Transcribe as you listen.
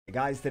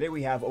Guys, today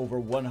we have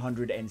over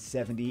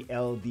 170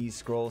 LD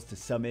scrolls to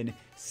summon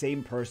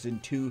same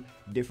person, 2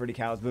 different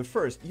accounts. But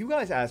first, you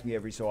guys ask me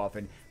every so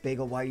often,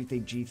 Bagel, why do you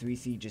think G3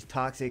 Siege is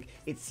toxic?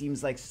 It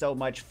seems like so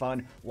much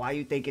fun. Why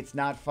you think it's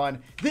not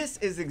fun? This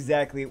is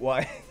exactly why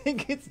I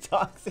think it's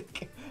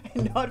toxic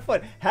and not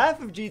fun.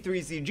 Half of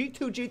G3 Siege,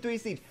 G2, G3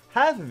 Siege,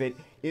 half of it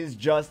is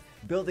just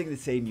building the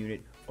same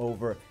unit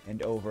over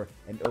and over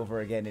and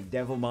over again and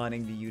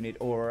devilmoning the unit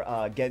or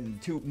getting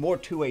more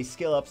 2A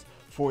skill ups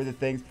for the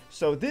things.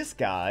 So this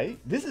guy,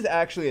 this is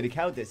actually an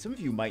account that some of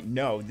you might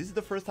know. This is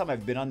the first time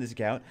I've been on this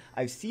account.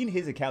 I've seen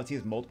his accounts. He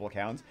has multiple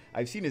accounts.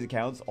 I've seen his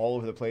accounts all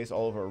over the place,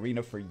 all over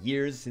Arena for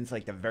years, since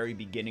like the very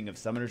beginning of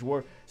Summoner's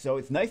War. So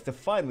it's nice to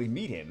finally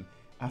meet him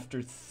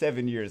after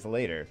 7 years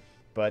later.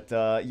 But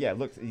yeah,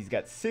 look, he's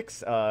got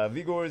 6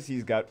 Vigors,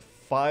 he's got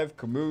 5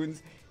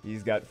 Kamoons,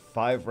 he's got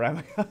 5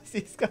 Ramagans,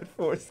 he's got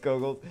 4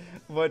 Skogels,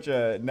 a bunch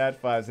of Nat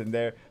 5s in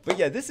there. But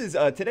yeah, this is,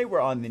 today we're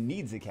on the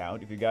Needs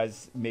account, if you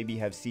guys maybe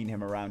have seen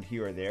him around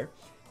here or there.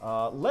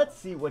 Let's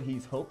see what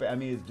he's hoping. I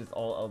mean, it's just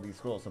all LD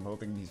scrolls, so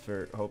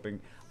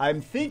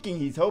I'm thinking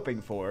he's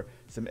hoping for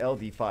some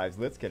LD 5s.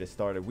 Let's get it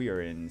started. We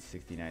are in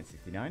 69.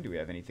 Do we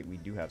have anything? We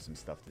do have some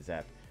stuff to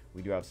zap.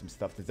 We do have some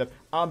stuff to zap.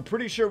 I'm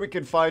pretty sure we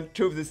can find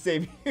 2 of the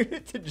same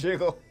unit to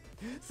jiggle,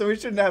 so we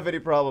shouldn't have any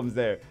problems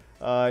there.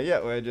 Yeah,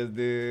 we'll just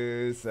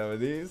do some of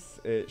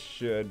these. It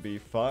should be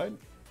fun.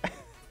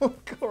 We'll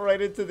go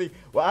right into the...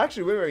 Well,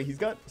 actually, wait. He's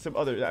got some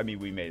other... I mean,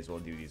 we may as well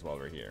do these while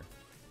we're here.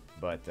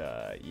 But,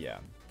 yeah.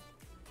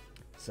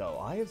 So,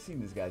 I have seen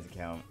this guy's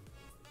account.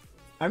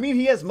 I mean,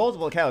 he has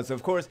multiple accounts, so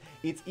of course,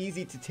 it's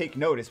easy to take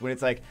notice when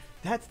it's like,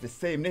 that's the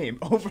same name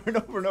over and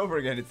over and over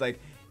again. It's like,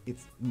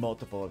 it's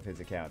multiple of his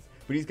accounts.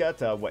 But he's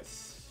got, what...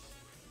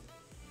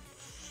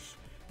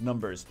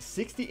 numbers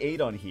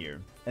 68 on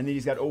here, and then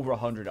he's got over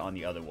 100 on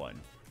the other one.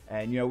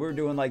 And you know, we're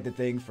doing like the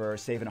thing for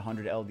saving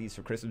 100 LDs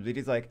for Christmas, but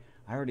he's like,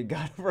 I already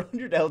got over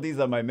 100 LDs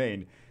on my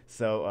main.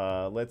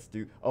 So let's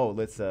do,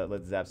 let's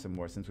zap some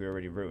more since we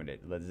already ruined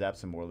it. Let's zap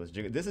some more. Let's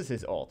jiggle. This is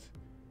his alt,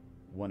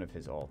 one of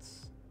his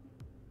alts.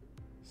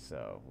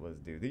 So let's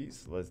do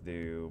these. Let's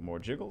do more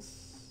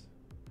jiggles.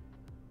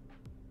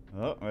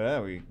 Oh yeah,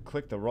 we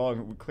clicked the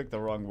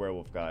wrong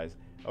werewolf, guys.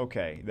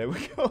 Okay, then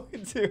we go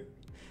into.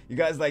 You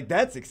guys like,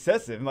 that's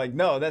excessive. I'm like,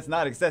 no, that's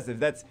not excessive.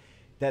 That's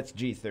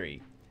G3,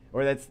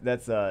 or that's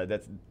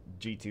G2,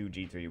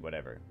 G3,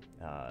 whatever.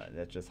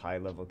 That's just high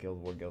level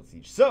Guild War Guild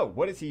Siege. So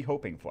what is he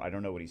hoping for? I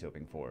don't know what he's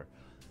hoping for.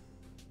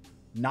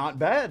 Not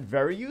bad,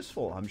 very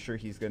useful. I'm sure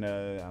he's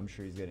gonna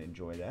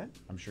enjoy that.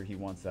 I'm sure he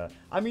wants.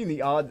 I mean,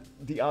 the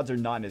odds are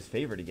not in his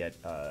favor to get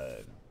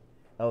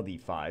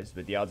LD5s,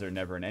 but the odds are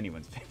never in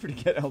anyone's favor to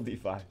get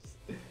LD5s.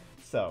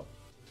 So.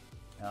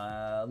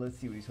 Let's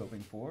see what he's hoping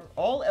for.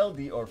 All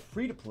LD are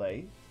free to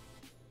play.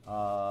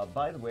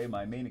 By the way,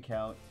 my main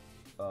account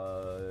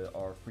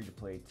are free to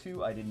play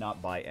too. I did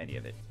not buy any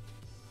of it.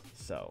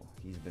 So,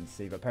 he's been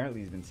saving.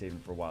 Apparently, he's been saving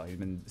for a while. He's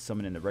been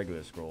summoning the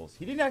regular scrolls.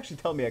 He didn't actually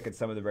tell me I could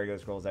summon the regular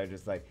scrolls. I was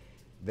just like,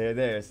 they're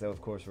there, so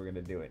of course we're going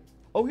to do it.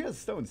 Oh, he has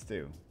stones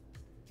too.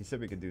 He said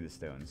we could do the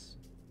stones.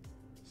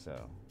 So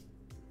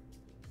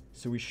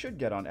we should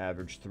get on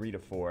average 3 to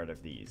 4 out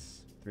of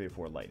these. 3 to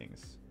 4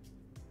 lightnings.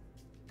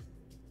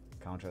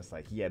 Contrast,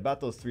 like, yeah, about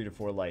those 3 to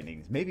 4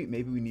 lightnings. Maybe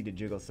we need to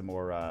jiggle some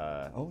more.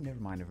 Oh, never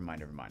mind.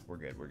 We're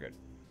good.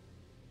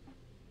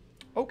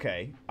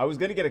 Okay, I was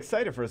gonna get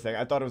excited for a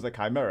second. I thought it was a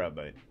chimera,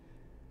 but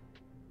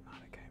not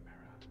a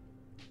chimera.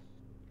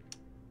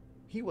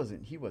 He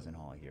wasn't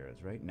Hall of Heroes,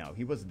 right? No,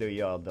 he was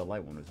the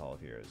light one was Hall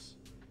of Heroes.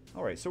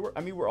 All right, so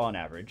we're on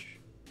average.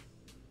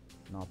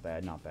 Not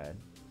bad.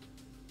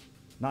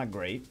 Not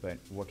great, but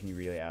what can you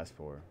really ask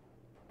for?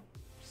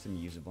 Some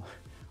usable.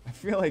 I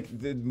feel like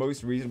the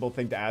most reasonable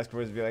thing to ask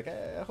for is to be like,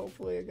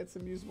 hopefully I get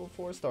some usable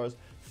 4 stars.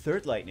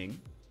 3rd lightning.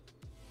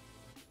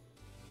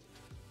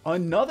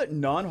 Another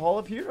non-Hall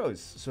of Heroes.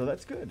 So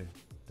that's good.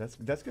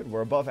 That's good. We're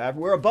above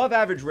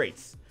average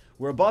rates.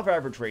 We're above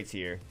average rates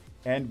here.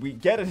 And we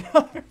get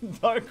another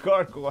Dark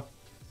Gargoyle.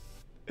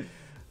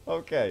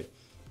 Okay.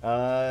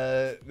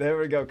 There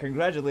we go.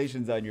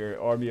 Congratulations on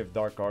your army of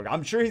Dark Gargoyle.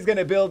 I'm sure he's going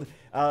to build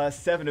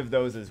 7 of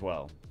those as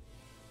well.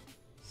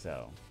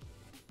 So...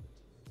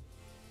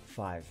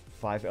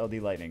 5 LD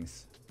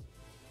lightnings.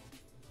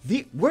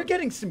 We're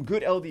getting some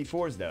good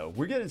LD4s though.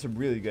 We're getting some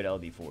really good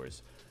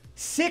LD4s.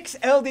 6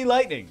 LD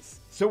lightnings.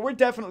 So we're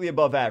definitely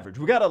above average.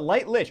 We got a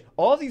light lich.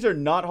 All these are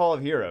not Hall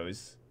of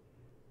Heroes.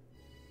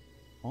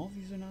 All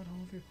these are not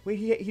Hall of Heroes. Wait,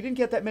 he didn't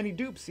get that many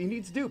dupes. He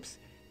needs dupes.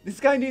 This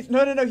guy needs...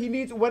 No. He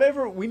needs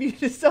whatever we need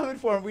to summon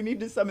for him. We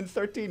need to summon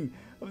 13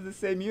 of the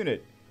same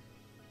unit.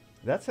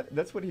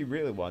 That's what he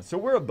really wants. So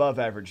we're above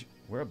average.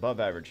 We're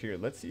above average here.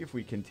 Let's see if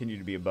we continue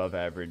to be above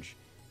average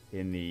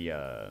in the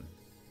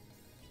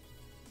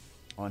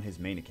on his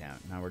main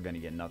account. Now we're gonna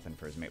get nothing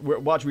for his main.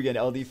 Watch, we get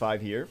LD5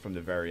 here from the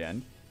very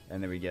end,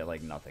 and then we get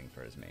like nothing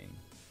for his main.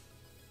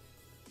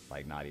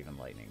 Like not even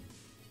lightning.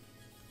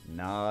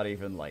 Not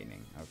even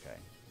lightning. Okay.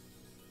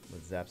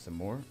 Let's zap some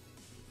more.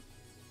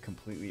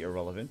 Completely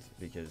irrelevant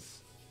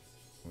because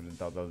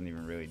that doesn't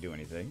even really do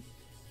anything.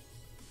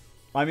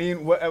 I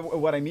mean,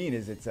 what I mean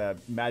is it's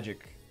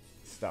magic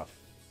stuff.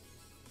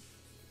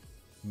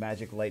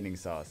 Magic lightning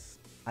sauce.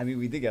 I mean,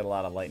 we did get a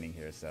lot of lightning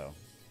here, so.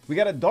 We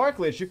got a Dark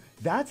Lich.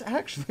 That's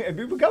actually, I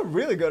mean, we got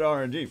really good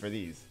RNG for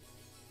these.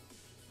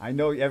 I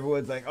know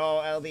everyone's like,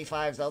 oh,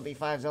 LD5s,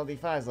 LD5s,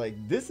 LD5s. Like,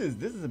 this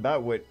is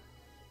about what,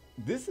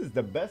 this is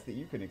the best that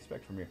you can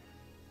expect from here.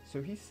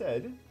 So he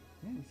said,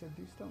 yeah, he said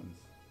do stones.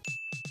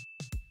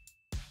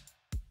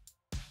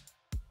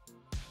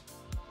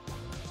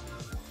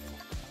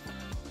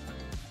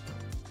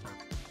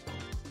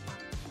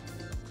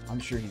 I'm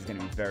sure he's going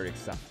to be very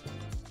excited.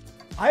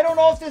 I don't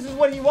know if this is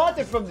what he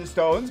wanted from the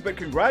stones, but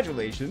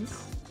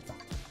congratulations.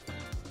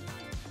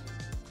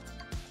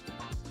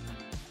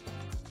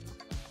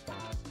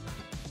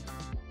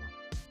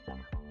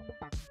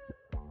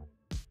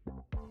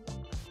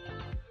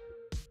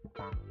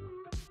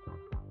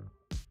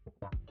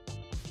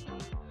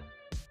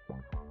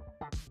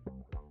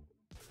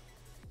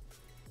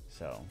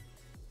 So,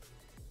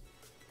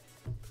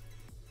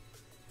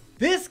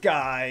 this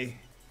guy,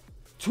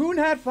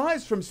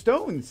 2.5 from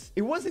stones.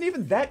 It wasn't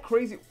even that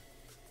crazy.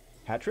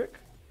 Hat trick?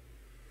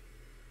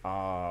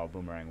 Oh,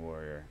 Boomerang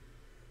Warrior.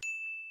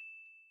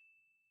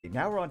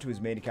 Now we're on to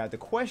his main account. The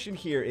question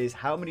here is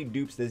how many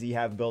dupes does he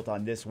have built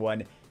on this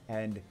one,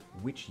 and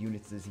which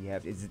units does he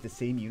have? Is it the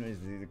same unit? Is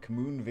it the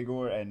Kamoon,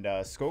 Vigor, and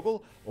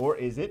Skogel, or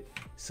is it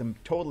some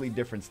totally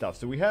different stuff?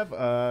 So we have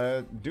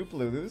dupe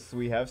Lulus,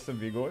 we have some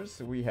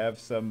Vigors, we have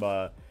some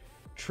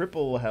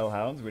triple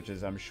Hellhounds, which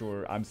is, I'm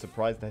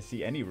surprised to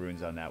see any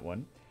runes on that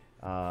one.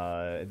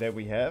 Then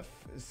we have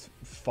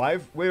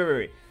 5,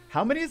 wait.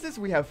 How many is this?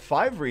 We have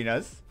 5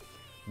 Renas,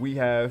 we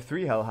have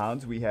 3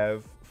 Hellhounds, we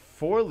have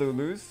 4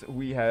 Lulus,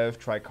 we have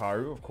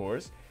Trikaru, of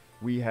course.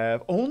 We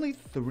have only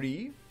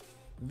 3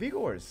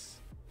 Vigors.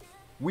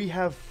 We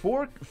have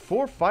 4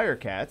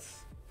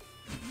 Firecats.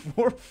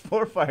 4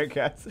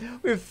 Firecats.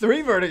 We have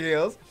 3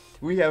 Vertigales.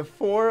 We have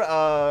 4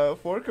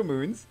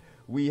 Kamoons.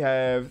 We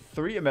have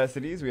 3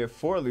 Amesities. We have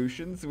 4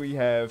 Lucians. We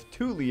have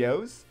 2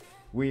 Leos.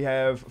 We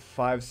have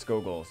 5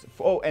 Skogels.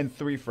 Oh, and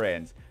 3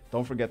 Frans.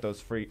 Don't forget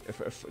those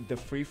the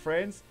 3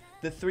 Frans.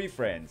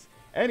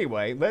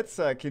 Anyway, let's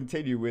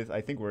continue with,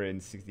 I think we're in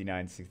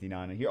 69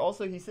 here.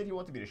 Also, he said he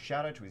wanted me to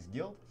shout out to his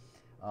guild.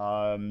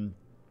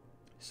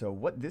 So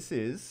what this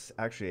is,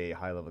 actually a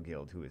high-level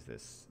guild. Who is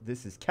this?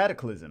 This is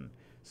Cataclysm.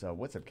 So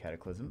what's up,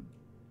 Cataclysm?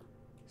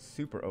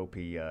 Super OP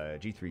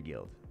G3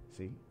 guild.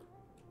 See?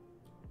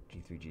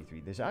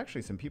 G3. There's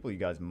actually some people you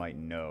guys might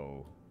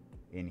know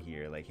in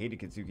here. Like, Heide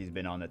Kitsuki's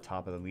been on the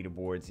top of the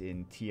leaderboards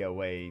in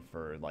TOA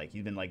for, like,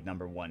 he's been, like,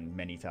 #1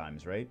 many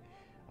times, right?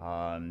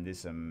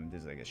 There's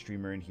like a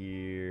streamer in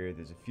here.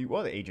 There's a few,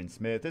 well, the Agent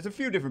Smith. There's a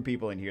few different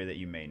people in here that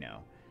you may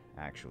know,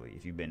 actually,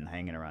 if you've been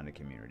hanging around the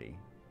community.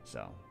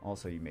 So,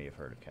 also you may have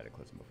heard of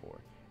Cataclysm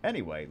before.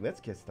 Anyway,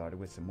 let's get started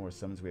with some more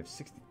summons. We have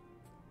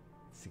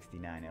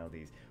 69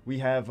 LDs. We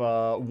have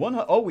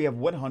we have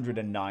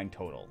 109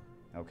 total.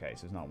 Okay,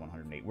 so it's not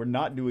 108. We're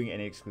not doing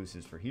any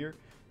exclusives for here,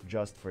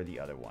 just for the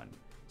other one.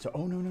 So,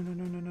 oh no.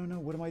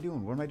 What am I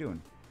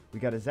doing? We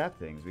gotta zap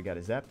things.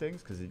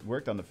 Because it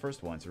worked on the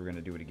first one, so we're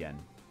gonna do it again.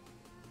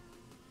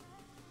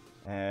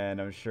 And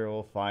I'm sure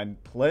we'll find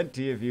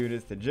plenty of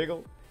units to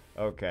jiggle.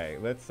 Okay,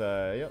 let's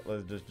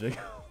just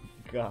jiggle.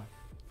 God.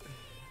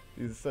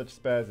 These are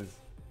such spazzes.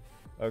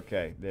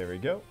 Okay, there we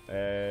go.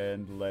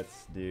 And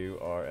let's do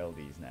our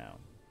LDs now.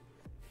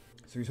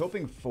 So he's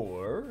hoping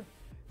for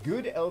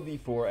good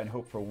LD4 and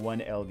hope for 1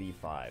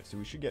 LD5. So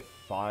we should get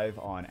 5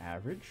 on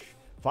average.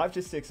 5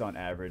 to 6 on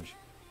average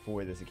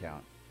for this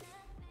account.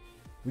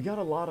 We got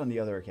a lot on the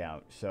other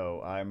account,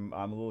 so I'm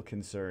a little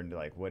concerned,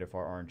 like, what if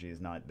our RNG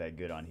is not that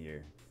good on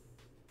here?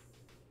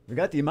 We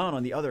got the amount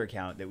on the other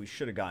account that we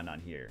should have gotten on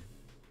here.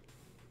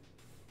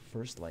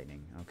 First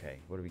lightning. Okay,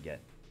 what do we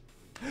get?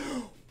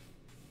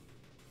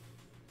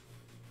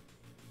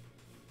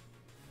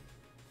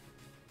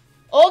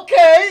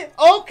 Okay.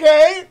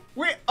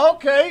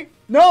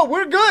 No,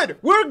 we're good.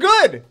 We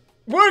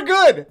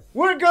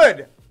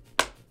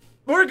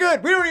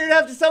don't even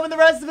have to summon the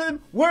rest of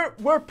them.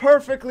 We're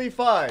perfectly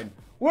fine.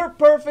 We're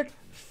perfect.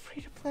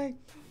 Free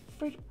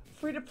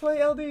to play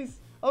LDs.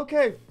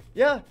 Okay.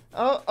 Yeah.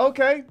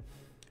 Okay.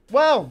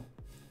 Wow.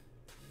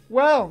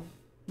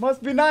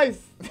 Must be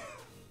nice.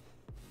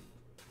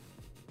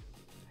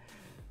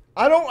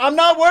 I'm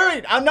not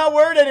worried. I'm not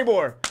worried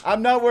anymore.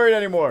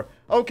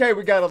 Okay,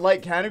 we got a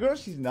light Canagor.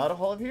 She's not a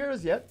Hall of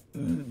Heroes yet.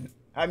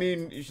 I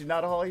mean, she's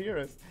not a Hall of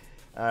Heroes.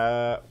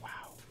 Wow.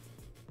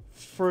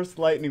 First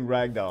Lightning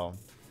Ragdoll.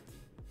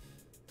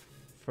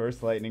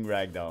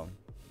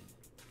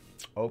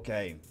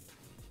 Okay.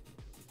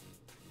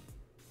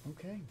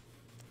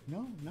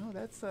 No,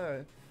 that's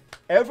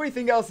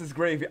everything else is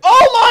gravy.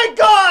 Oh my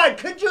God!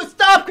 Could you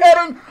stop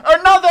getting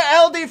another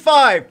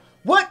LD5?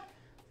 What?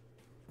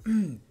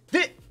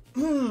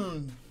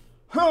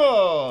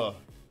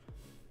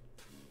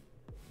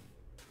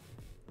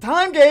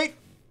 Time gate.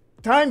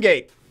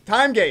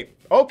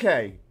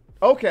 Okay.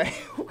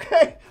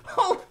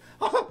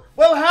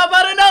 Well, how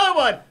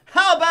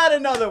about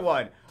another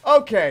one?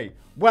 Okay.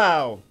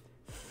 Wow.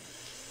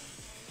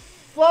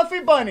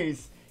 Fluffy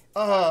bunnies.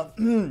 Oh,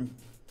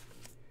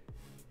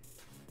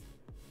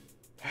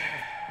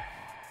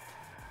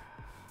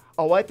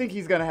 I think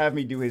he's gonna have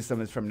me do his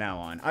summons from now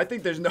on. I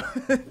think there's no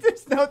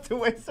there's no two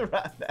ways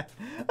around that.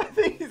 I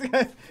think he's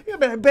gonna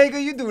Bagel,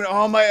 you doing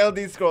all my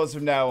LD scrolls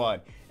from now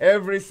on.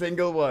 Every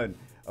single one.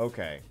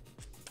 Okay.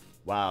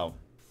 Wow.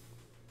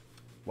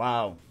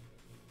 Wow.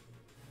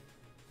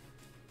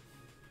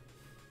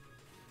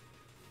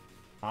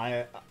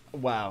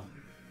 Wow.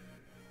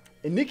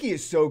 And Nikki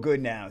is so good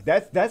now.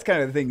 That's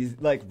kind of the thing. He's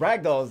like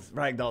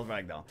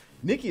ragdoll.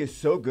 Nikki is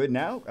so good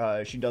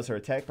now. She does her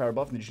attack power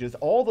buff, and she does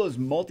all those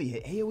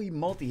multi-hit, AoE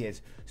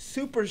multi-hits.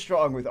 Super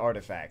strong with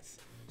artifacts.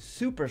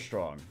 Super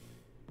strong.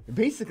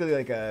 Basically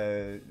like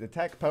a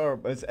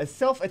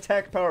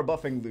self-attack power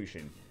buffing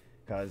Lucian.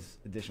 Because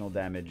additional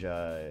damage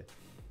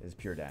is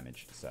pure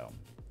damage. So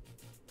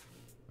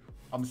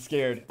I'm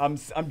scared. I'm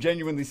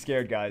genuinely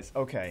scared, guys.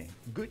 Okay.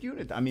 Good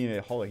unit. I mean,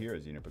 a Hall of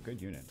Heroes unit, but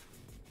good unit.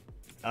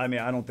 I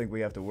mean, I don't think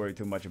we have to worry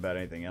too much about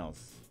anything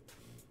else.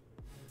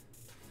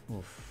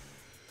 Oof.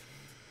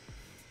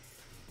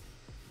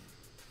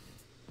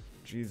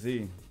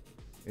 GZ.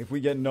 If we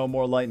get no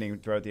more lightning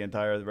throughout the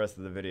rest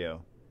of the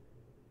video,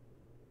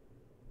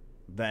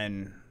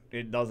 then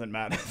it doesn't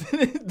matter.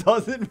 It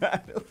doesn't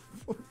matter.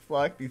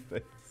 Fuck these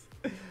things.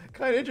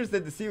 Kind of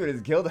interested to see what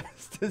his guild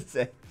has to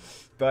say.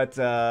 But,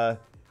 I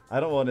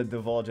don't want to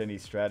divulge any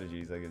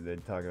strategies like they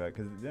talk about,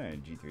 because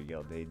G3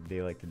 guild,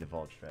 they like to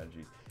divulge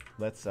strategies.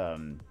 Let's, oh,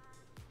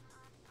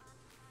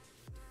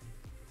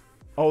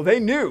 they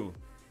knew.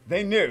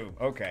 They knew.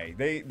 Okay.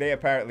 They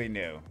apparently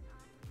knew.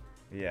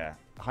 Yeah.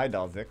 Hi,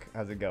 Dalzik.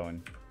 How's it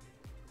going?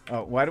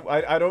 Oh, why do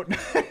I don't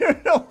I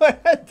don't know why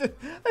I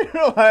don't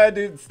know why I had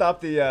to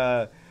stop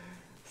the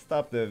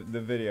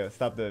video,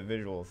 stop the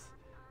visuals.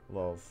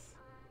 Lols.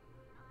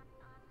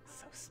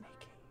 So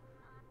sneaky.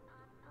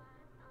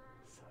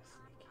 So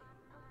sneaky.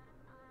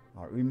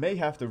 Alright, we may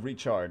have to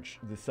recharge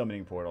the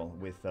summoning portal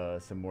with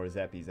some more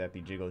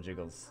zappy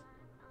jiggles.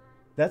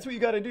 That's what you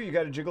gotta do, you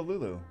gotta jiggle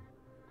Lulu.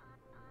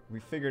 We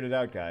figured it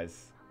out,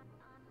 guys.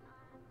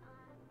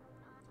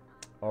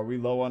 Are we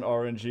low on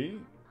RNG?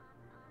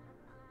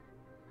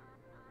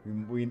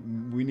 We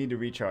need to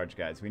recharge,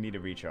 guys. We need to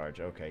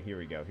recharge. Okay, here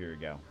we go. Here we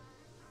go.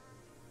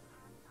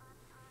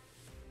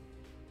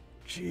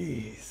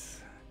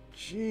 Jeez.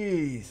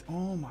 Jeez.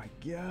 Oh my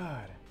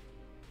god.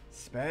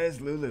 Spaz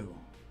Lulu.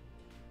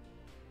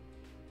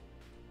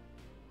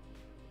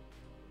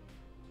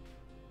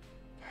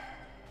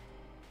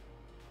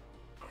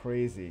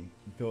 Crazy.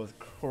 Those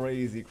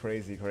crazy.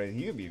 He's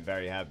gonna be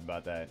very happy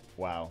about that.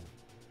 Wow.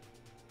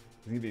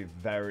 He's gonna be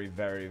very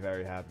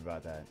happy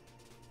about that.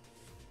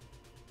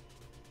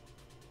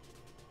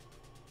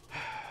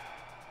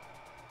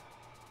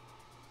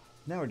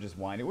 Now we're just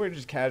winding. We're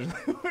just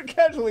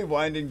casually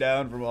winding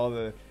down from all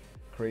the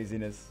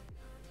craziness.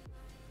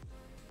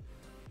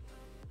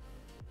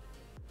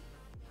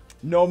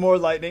 No more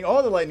lightning.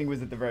 All the lightning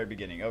was at the very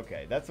beginning.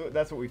 Okay, that's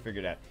what we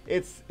figured out.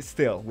 It's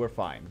still, we're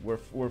fine.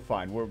 We're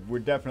fine. We're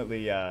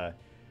definitely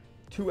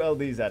 2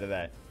 LDs out of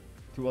that.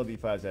 2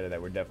 LD5s out of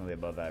that. We're definitely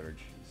above average.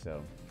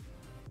 So,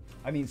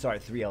 I mean, sorry,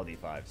 3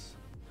 LD5s.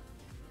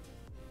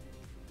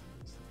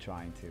 Just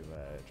trying to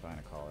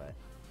call that.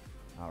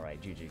 All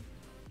right, GG.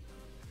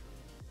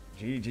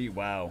 GG,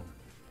 wow.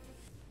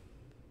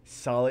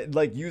 Solid,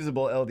 like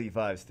usable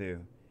LD5s too.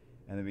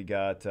 And then we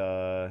got,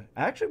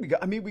 actually we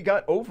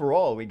got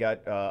overall, we got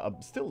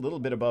still a little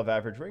bit above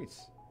average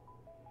rates.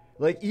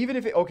 Like even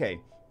if it, okay,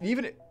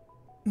 even if,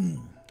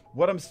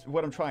 what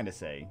I'm trying to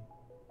say,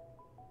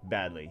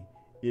 badly,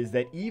 is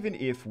that even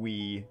if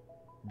we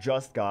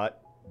just got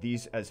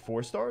these as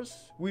 4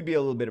 stars, we'd be a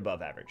little bit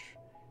above average.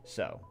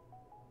 So,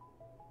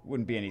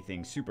 wouldn't be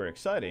anything super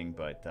exciting,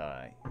 but,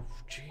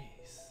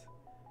 jeez.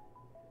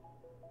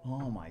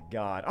 Oh my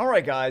god.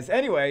 Alright guys,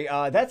 anyway,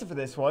 that's it for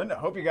this one. I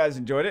hope you guys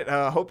enjoyed it.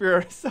 Hope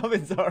your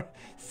summons are...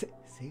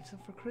 Save some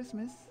for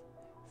Christmas.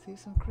 Save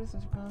some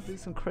Christmas. We're gonna do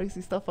some crazy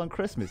stuff on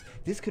Christmas.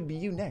 This could be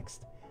you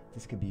next.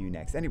 This could be you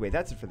next. Anyway,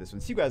 that's it for this one.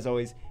 See you guys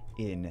always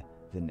in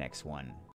the next one.